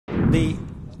the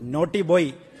naughty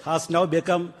boy has now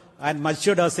become and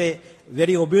matured as a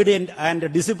very obedient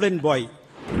and disciplined boy.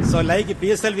 So like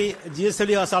PSLV,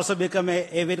 GSLV has also become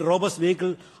a very robust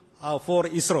vehicle for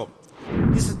ISRO.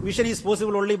 This mission is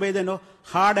possible only by the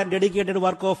hard and dedicated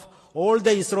work of all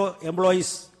the ISRO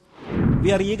employees.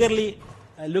 We are eagerly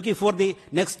looking for the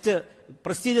next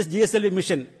prestigious GSLV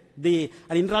mission, an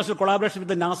international collaboration with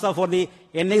the NASA for the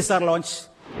NISR launch.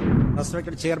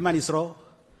 Respected Chairman ISRO,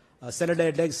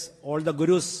 Senator Dex, all the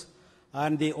gurus,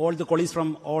 and all the colleagues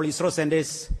from all ISRO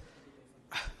centers.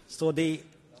 So the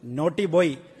naughty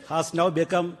boy has now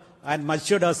become and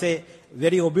matured as a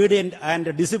very obedient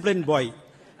and disciplined boy.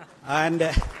 And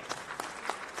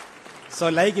so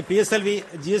like PSLV,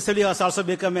 GSLV has also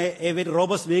become a very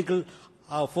robust vehicle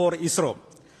for ISRO.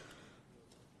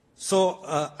 So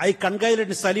I congratulate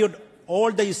and salute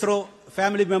all the ISRO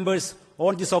family members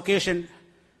on this occasion.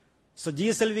 So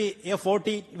GSLV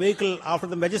F-40 vehicle, after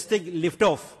the majestic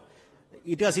liftoff,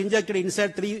 it has injected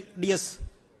inside 3DS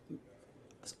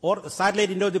or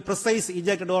satellite into the precise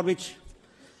ejected orbit.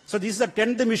 So this is the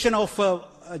 10th mission of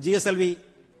GSLV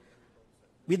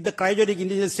with the cryogenic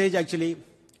indigenous stage actually.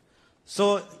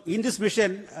 So in this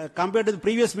mission, compared to the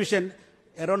previous mission,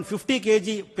 around 50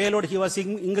 kg payload he was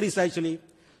increased actually.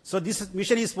 So this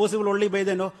mission is possible only by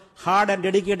the hard and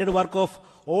dedicated work of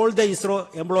all the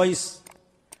ISRO employees.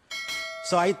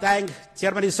 So I thank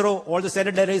Chairman ISRO, all the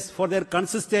secretaries for their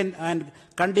consistent and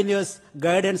continuous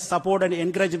guidance, support and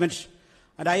encouragement.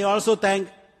 And I also thank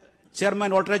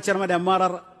Chairman, alternate Chairman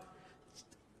MRR,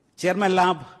 Chairman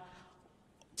Lab,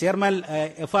 Chairman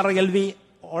FRLV,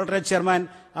 alternate Chairman,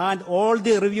 and all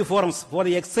the review forums for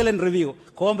the excellent review,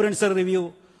 comprehensive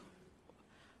review.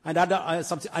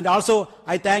 And also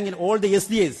I thank all the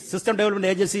SDAs, System Development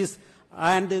Agencies,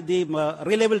 and the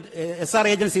reliable SR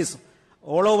agencies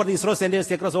all over the ISRO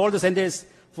centers, across all the centers,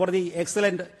 for the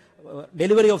excellent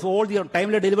delivery of all the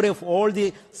timely delivery of all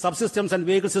the subsystems and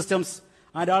vehicle systems,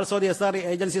 and also the SR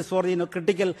agencies for the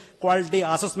critical quality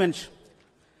assessment.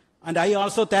 And I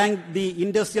also thank the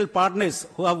industrial partners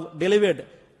who have delivered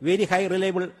very high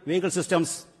reliable vehicle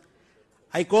systems.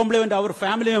 I compliment our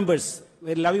family members,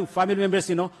 very loving family members,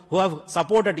 who have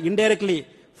supported indirectly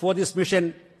for this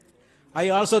mission. I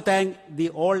also thank the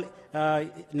all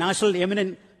National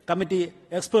Eminent Committee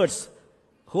experts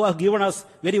who have given us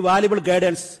very valuable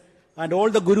guidance, and all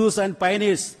the gurus and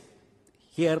pioneers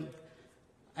here.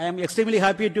 I am extremely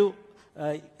happy to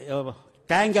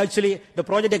thank actually the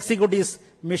project executives,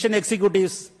 mission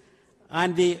executives,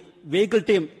 and the vehicle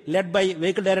team led by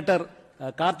Vehicle Director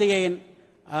Karthikeyan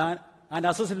and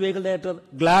Associate Vehicle Director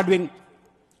Gladwin,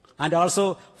 and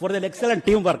also for their excellent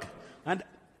teamwork.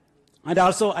 And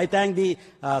also I thank the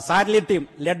satellite team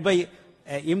led by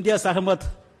Imtiaz Ahmed,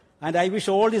 and I wish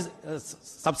all these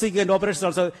subsequent operations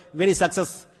also very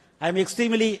success. I am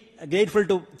extremely grateful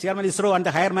to Chairman ISRO and the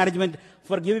higher management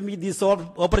for giving me this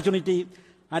opportunity,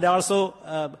 and also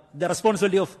the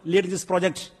responsibility of leading this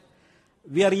project.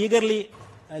 We are eagerly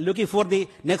looking for the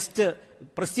next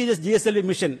prestigious GSLV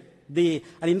mission, an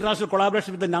international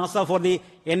collaboration with the NASA for the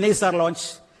NISR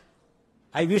launch.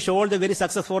 I wish all the very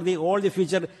success for all the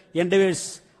future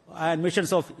endeavors and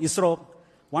missions of ISRO.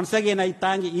 Once again, I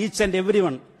thank each and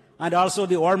everyone, and also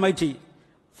the Almighty,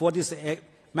 for this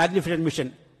magnificent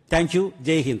mission. Thank you.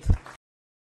 Jai Hind.